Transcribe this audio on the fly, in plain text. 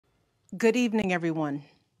Good evening, everyone.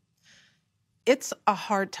 It's a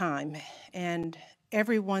hard time, and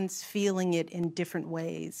everyone's feeling it in different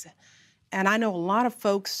ways. And I know a lot of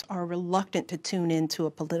folks are reluctant to tune into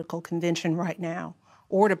a political convention right now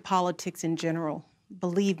or to politics in general.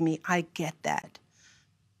 Believe me, I get that.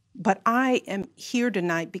 But I am here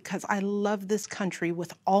tonight because I love this country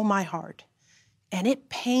with all my heart. And it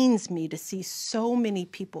pains me to see so many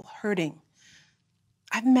people hurting.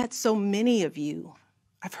 I've met so many of you.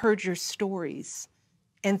 I've heard your stories.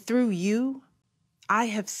 And through you, I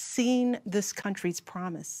have seen this country's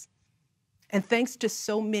promise. And thanks to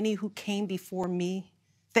so many who came before me,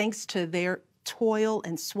 thanks to their toil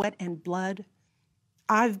and sweat and blood,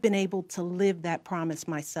 I've been able to live that promise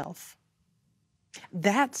myself.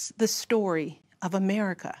 That's the story of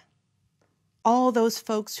America. All those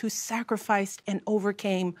folks who sacrificed and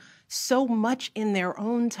overcame so much in their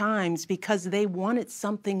own times because they wanted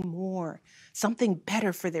something more, something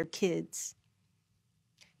better for their kids.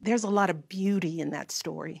 There's a lot of beauty in that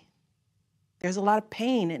story. There's a lot of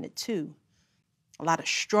pain in it too. A lot of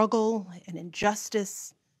struggle and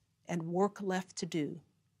injustice and work left to do.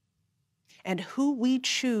 And who we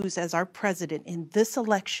choose as our president in this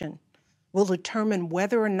election will determine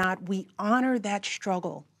whether or not we honor that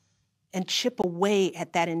struggle and chip away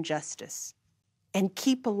at that injustice and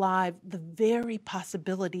keep alive the very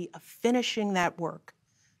possibility of finishing that work.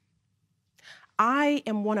 I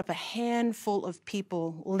am one of a handful of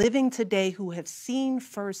people living today who have seen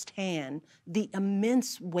firsthand the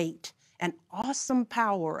immense weight and awesome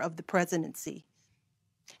power of the presidency.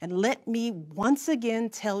 And let me once again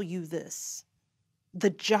tell you this: the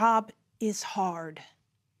job is hard.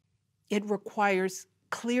 It requires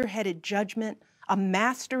clear-headed judgment, a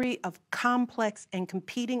mastery of complex and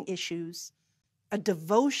competing issues, a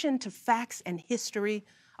devotion to facts and history,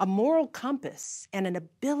 a moral compass, and an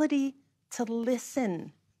ability to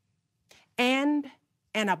listen, and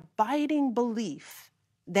an abiding belief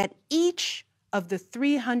that each of the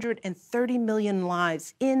 330 million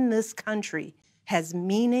lives in this country has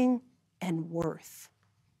meaning and worth.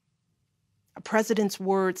 A president's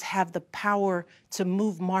words have the power to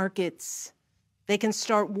move markets. They can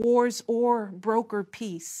start wars or broker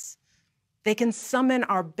peace. They can summon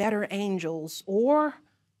our better angels or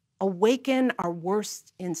awaken our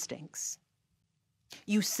worst instincts.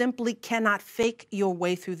 You simply cannot fake your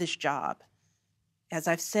way through this job. As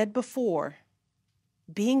I've said before,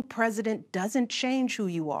 being president doesn't change who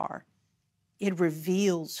you are. It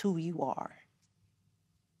reveals who you are.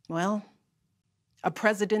 Well, a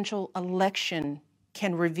presidential election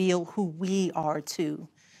can reveal who we are too.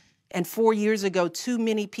 And 4 years ago, too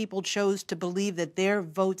many people chose to believe that their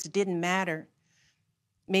votes didn't matter.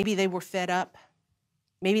 Maybe they were fed up.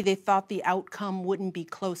 Maybe they thought the outcome wouldn't be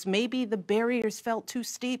close. Maybe the barriers felt too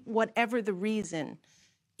steep, whatever the reason.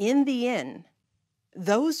 In the end,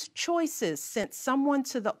 those choices sent someone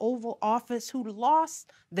to the Oval Office who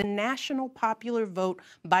lost the national popular vote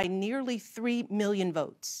by nearly 3 million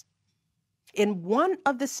votes. In one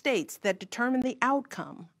of the states that determined the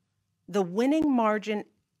outcome, the winning margin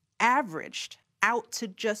averaged out to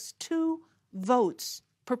just 2 votes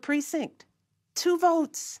per precinct. 2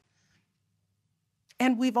 votes.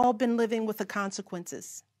 And we've all been living with the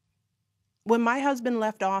consequences. When my husband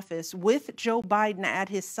left office with Joe Biden at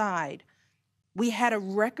his side, we had a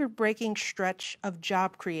record-breaking stretch of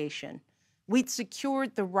job creation. We'd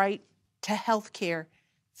secured the right to health care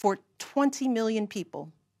for 20 million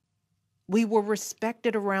people. We were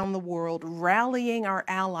respected around the world, rallying our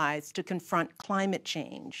allies to confront climate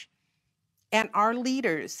change. And our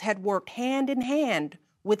leaders had worked hand in hand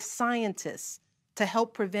with scientists to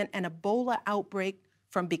help prevent an Ebola outbreak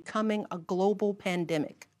from becoming a global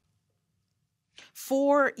pandemic.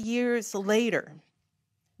 4 years later,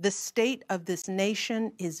 the state of this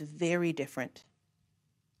nation is very different.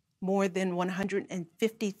 More than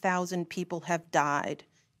 150,000 people have died,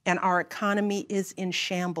 and our economy is in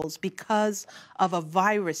shambles because of a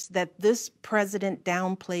virus that this president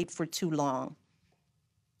downplayed for too long.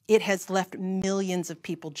 It has left millions of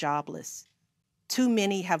people jobless. Too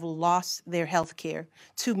many have lost their health care.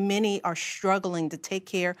 Too many are struggling to take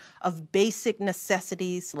care of basic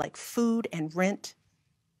necessities like food and rent.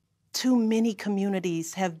 Too many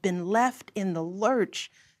communities have been left in the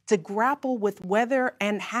lurch to grapple with whether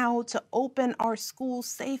and how to open our schools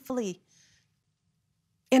safely.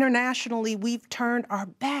 Internationally, we've turned our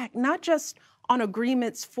back, not just on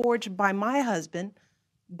agreements forged by my husband,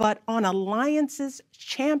 but on alliances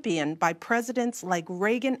championed by presidents like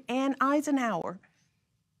Reagan and Eisenhower.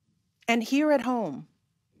 And here at home,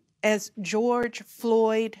 as George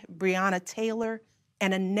Floyd, Breonna Taylor,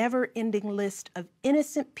 and a never-ending list of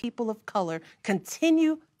innocent people of color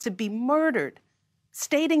continue to be murdered,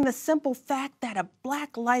 stating the simple fact that a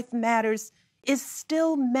Black life matters is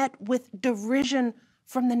still met with derision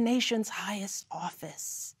from the nation's highest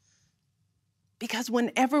office. Because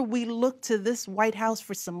whenever we look to this White House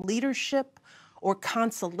for some leadership or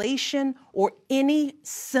consolation or any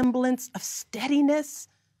semblance of steadiness,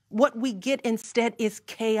 what we get instead is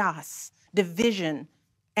chaos, division,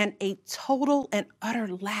 and a total and utter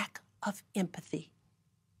lack of empathy.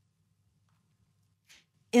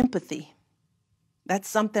 Empathy, that's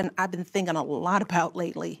something I've been thinking a lot about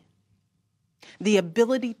lately. The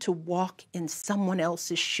ability to walk in someone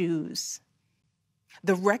else's shoes.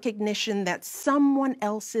 The recognition that someone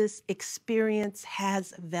else's experience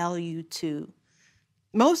has value too.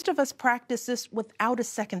 Most of us practice this without a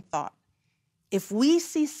second thought. If we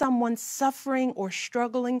see someone suffering or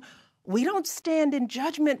struggling, we don't stand in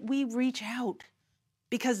judgment, we reach out.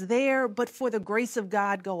 Because there, but for the grace of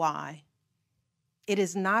God, go I. It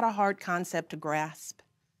is not a hard concept to grasp.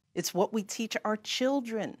 It's what we teach our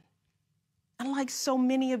children. And like so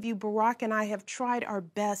many of you, Barack and I have tried our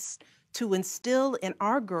best to instill in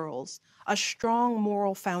our girls a strong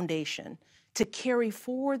moral foundation to carry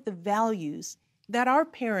forward the values that our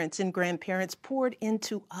parents and grandparents poured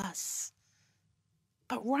into us.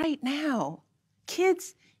 But right now,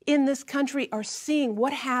 kids in this country are seeing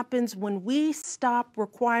what happens when we stop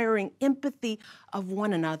requiring empathy of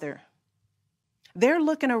one another. They're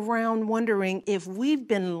looking around wondering if we've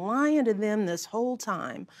been lying to them this whole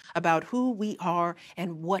time about who we are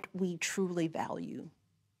and what we truly value.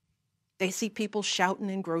 They see people shouting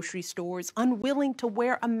in grocery stores, unwilling to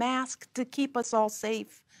wear a mask to keep us all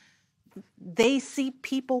safe. They see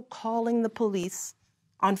people calling the police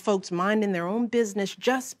on folks minding their own business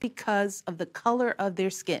just because of the color of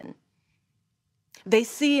their skin. They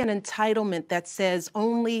see an entitlement that says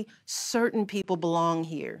only certain people belong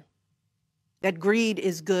here, that greed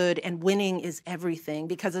is good and winning is everything,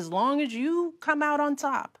 because as long as you come out on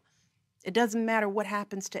top, it doesn't matter what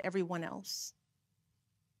happens to everyone else.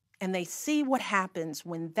 And they see what happens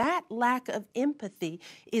when that lack of empathy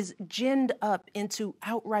is ginned up into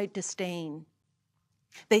outright disdain.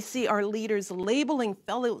 They see our leaders labeling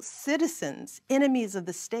fellow citizens enemies of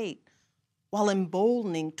the state while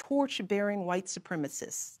emboldening torch-bearing white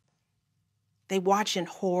supremacists. They watch in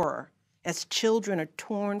horror as children are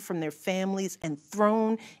torn from their families and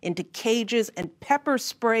thrown into cages, and pepper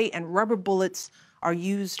spray and rubber bullets are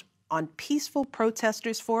used on peaceful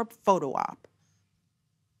protesters for a photo op.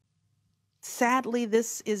 Sadly,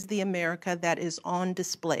 this is the America that is on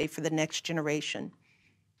display for the next generation.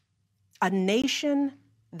 A nation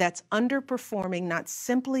that's underperforming not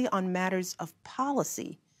simply on matters of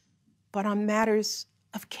policy, but on matters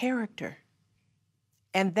of character.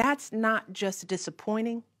 And that's not just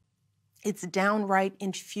disappointing, it's downright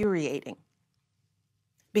infuriating.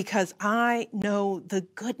 Because I know the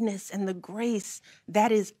goodness and the grace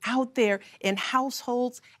that is out there in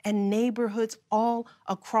households and neighborhoods all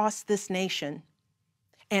across this nation.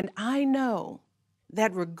 And I know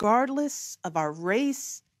that regardless of our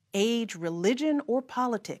race, age, religion, or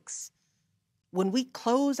politics, when we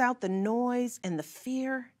close out the noise and the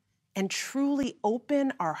fear and truly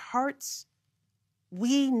open our hearts,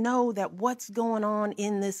 we know that what's going on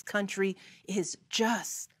in this country is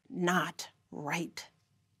just not right.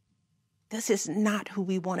 This is not who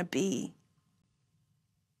we want to be.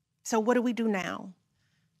 So what do we do now?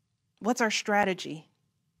 What's our strategy?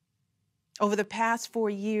 Over the past 4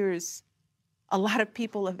 years, a lot of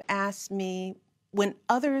people have asked me, when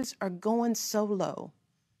others are going so low,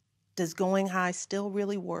 does going high still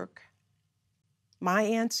really work? My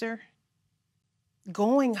answer,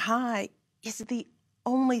 going high is the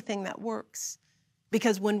only thing that works.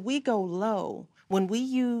 Because when we go low, when we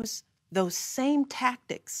use those same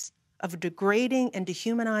tactics of degrading and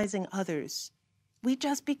dehumanizing others, we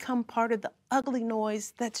just become part of the ugly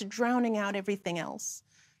noise that's drowning out everything else.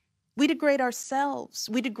 We degrade ourselves.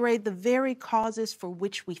 We degrade the very causes for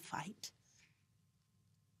which we fight.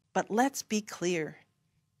 But let's be clear.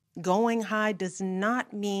 Going high does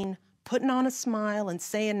not mean putting on a smile and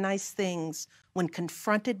saying nice things when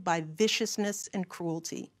confronted by viciousness and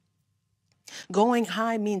cruelty. Going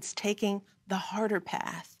high means taking the harder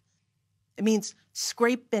path. It means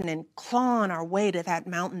scraping and clawing our way to that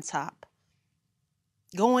mountaintop.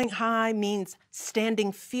 Going high means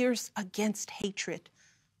standing fierce against hatred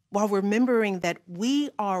while remembering that we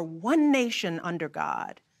are one nation under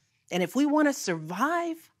God. And if we want to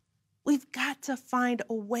survive, we've got to find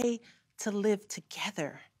a way to live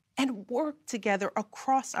together and work together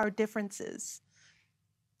across our differences.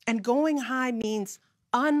 And going high means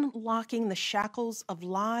unlocking the shackles of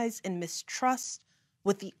lies and mistrust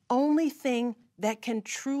with the only thing that can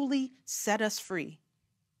truly set us free,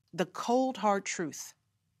 the cold, hard truth.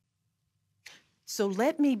 So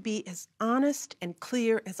let me be as honest and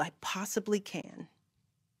clear as I possibly can.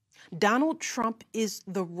 Donald Trump is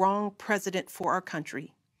the wrong president for our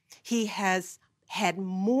country. He has had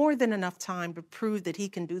more than enough time to prove that he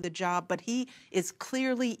can do the job, but he is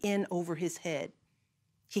clearly in over his head.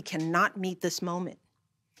 He cannot meet this moment.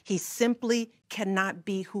 He simply cannot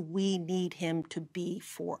be who we need him to be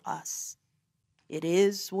for us. It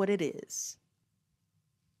is what it is.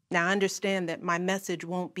 Now, I understand that my message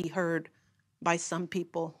won't be heard by some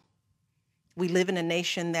people. We live in a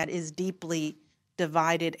nation that is deeply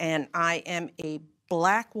divided, and I am a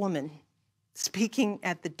Black woman speaking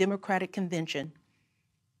at the Democratic Convention.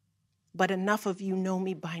 But enough of you know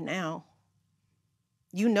me by now.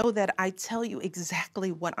 You know that I tell you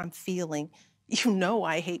exactly what I'm feeling. You know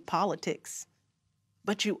I hate politics,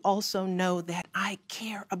 but you also know that I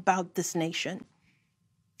care about this nation.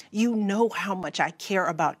 You know how much I care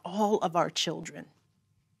about all of our children.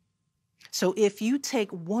 So if you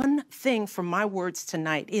take one thing from my words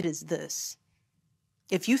tonight, it is this.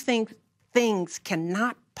 If you think things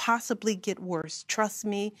cannot possibly get worse, trust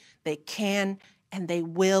me, they can and they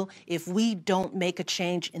will if we don't make a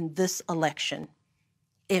change in this election.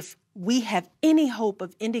 If we have any hope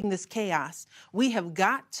of ending this chaos, we have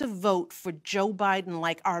got to vote for Joe Biden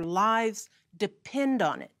like our lives depend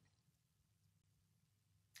on it.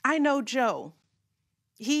 I know Joe.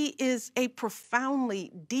 He is a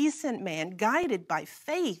profoundly decent man, guided by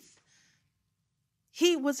faith.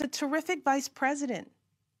 He was a terrific vice president.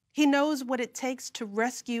 He knows what it takes to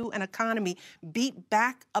rescue an economy, beat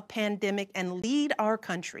back a pandemic, and lead our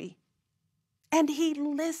country. And he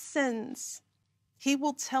listens. He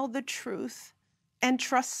will tell the truth and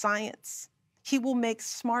trust science. He will make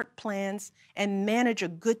smart plans and manage a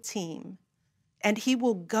good team. And he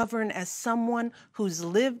will govern as someone who's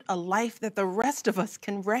lived a life that the rest of us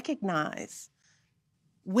can recognize.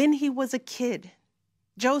 When he was a kid,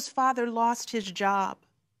 Joe's father lost his job.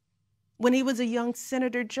 When he was a young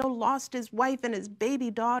senator, Joe lost his wife and his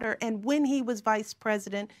baby daughter. And when he was vice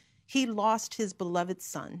president, he lost his beloved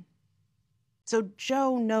son. So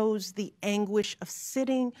Joe knows the anguish of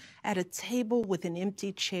sitting at a table with an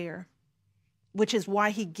empty chair, which is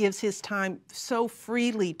why he gives his time so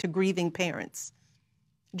freely to grieving parents.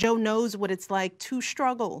 Joe knows what it's like to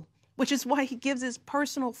struggle, which is why he gives his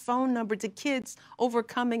personal phone number to kids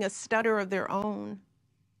overcoming a stutter of their own.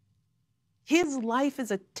 His life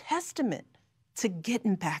is a testament to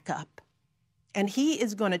getting back up. And he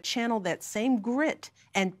is going to channel that same grit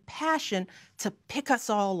and passion to pick us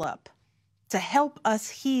all up, to help us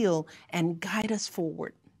heal and guide us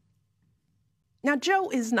forward. Now, Joe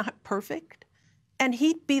is not perfect, and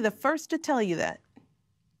he'd be the first to tell you that.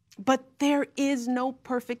 But there is no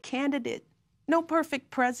perfect candidate, no perfect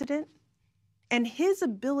president. And his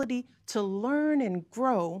ability to learn and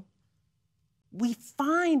grow, we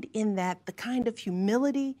find in that the kind of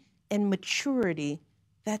humility and maturity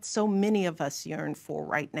that so many of us yearn for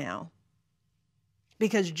right now.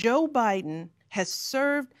 Because Joe Biden has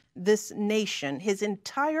served this nation his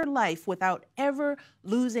entire life without ever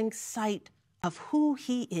losing sight of who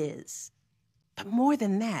he is. But more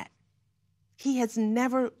than that, he has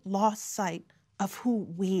never lost sight of who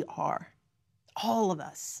we are, all of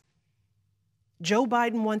us. Joe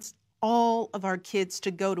Biden wants all of our kids to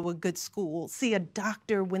go to a good school, see a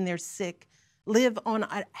doctor when they're sick, live on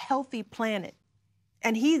a healthy planet.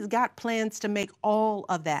 And he's got plans to make all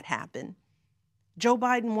of that happen. Joe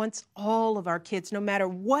Biden wants all of our kids, no matter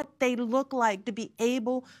what they look like, to be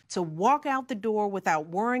able to walk out the door without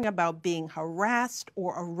worrying about being harassed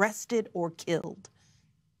or arrested or killed.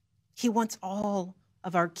 He wants all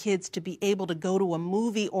of our kids to be able to go to a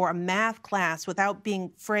movie or a math class without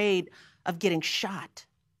being afraid of getting shot.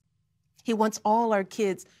 He wants all our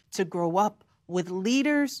kids to grow up with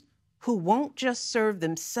leaders who won't just serve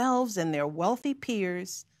themselves and their wealthy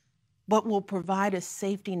peers, but will provide a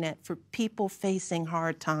safety net for people facing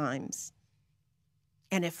hard times.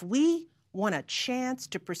 And if we want a chance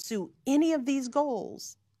to pursue any of these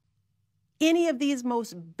goals, any of these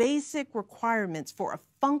most basic requirements for a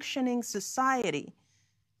functioning society,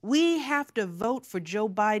 we have to vote for Joe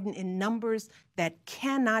Biden in numbers that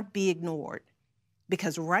cannot be ignored.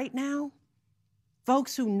 Because right now,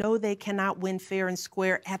 folks who know they cannot win fair and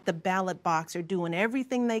square at the ballot box are doing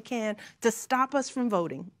everything they can to stop us from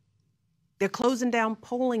voting. They're closing down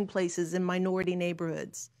polling places in minority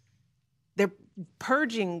neighborhoods. They're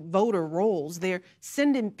purging voter rolls. They're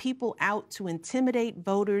sending people out to intimidate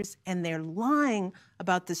voters, and they're lying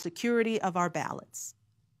about the security of our ballots.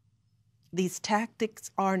 These tactics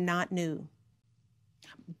are not new.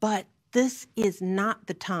 But This is not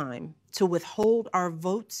the time to withhold our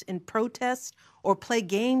votes in protest or play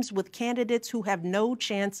games with candidates who have no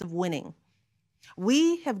chance of winning.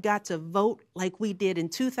 We have got to vote like we did in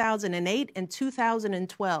 2008 and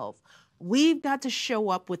 2012. We've got to show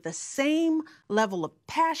up with the same level of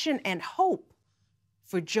passion and hope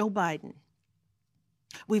for Joe Biden.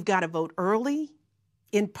 We've got to vote early,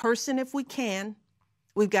 in person if we can.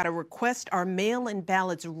 We've got to request our mail-in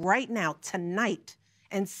ballots right now, tonight,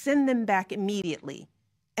 and send them back immediately.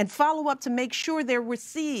 And follow up to make sure they're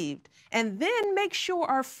received. And then make sure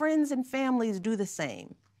our friends and families do the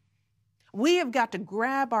same. We have got to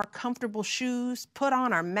grab our comfortable shoes, put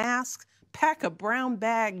on our masks, pack a brown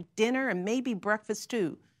bag dinner, and maybe breakfast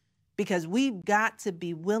too, because we've got to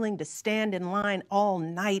be willing to stand in line all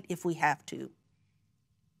night if we have to.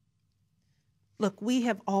 Look, we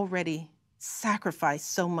have already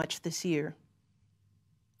sacrificed so much this year.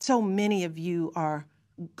 So many of you are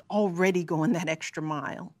already going that extra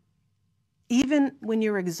mile. Even when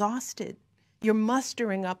you're exhausted, you're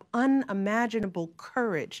mustering up unimaginable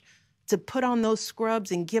courage to put on those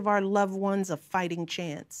scrubs and give our loved ones a fighting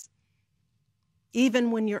chance.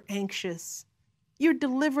 Even when you're anxious, you're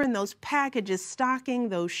delivering those packages, stocking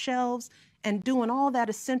those shelves, and doing all that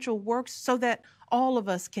essential work so that all of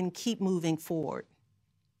us can keep moving forward.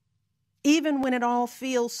 Even when it all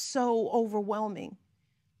feels so overwhelming,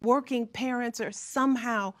 working parents are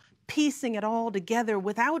somehow piecing it all together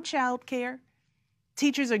without childcare.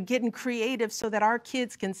 Teachers are getting creative so that our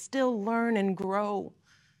kids can still learn and grow.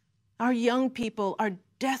 Our young people are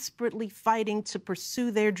desperately fighting to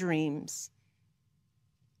pursue their dreams.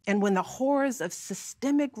 And when the horrors of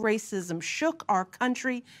systemic racism shook our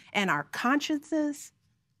country and our consciences,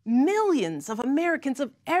 millions of Americans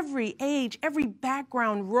of every age, every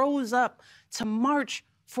background rose up to march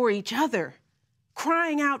for each other,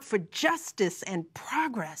 crying out for justice and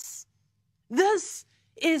progress. This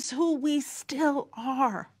is who we still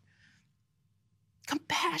are.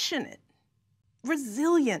 Compassionate,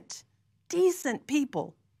 resilient, decent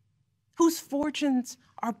people whose fortunes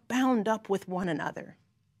are bound up with one another.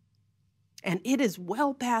 And it is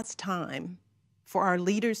well past time for our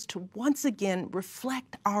leaders to once again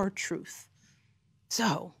reflect our truth.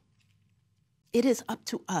 So it is up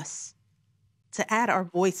to us to add our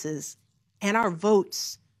voices and our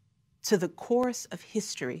votes to the chorus of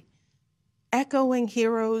history, echoing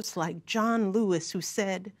heroes like John Lewis, who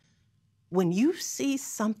said, "When you see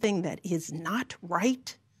something that is not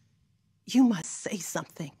right, you must say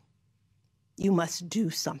something. You must do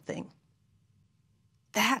something."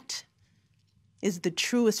 That is the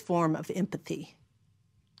truest form of empathy.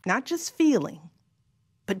 Not just feeling,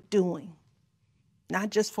 but doing. Not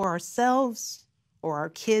just for ourselves or our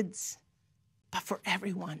kids, but for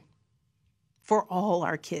everyone, for all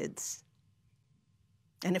our kids.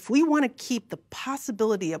 And if we want to keep the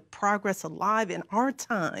possibility of progress alive in our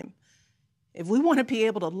time, if we want to be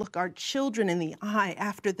able to look our children in the eye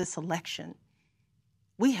after this election,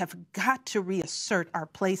 we have got to reassert our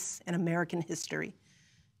place in American history.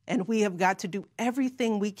 And we have got to do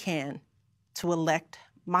everything we can to elect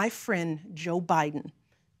my friend Joe Biden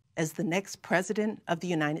as the next president of the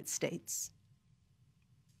United States.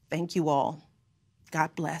 Thank you all.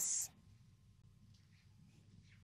 God bless.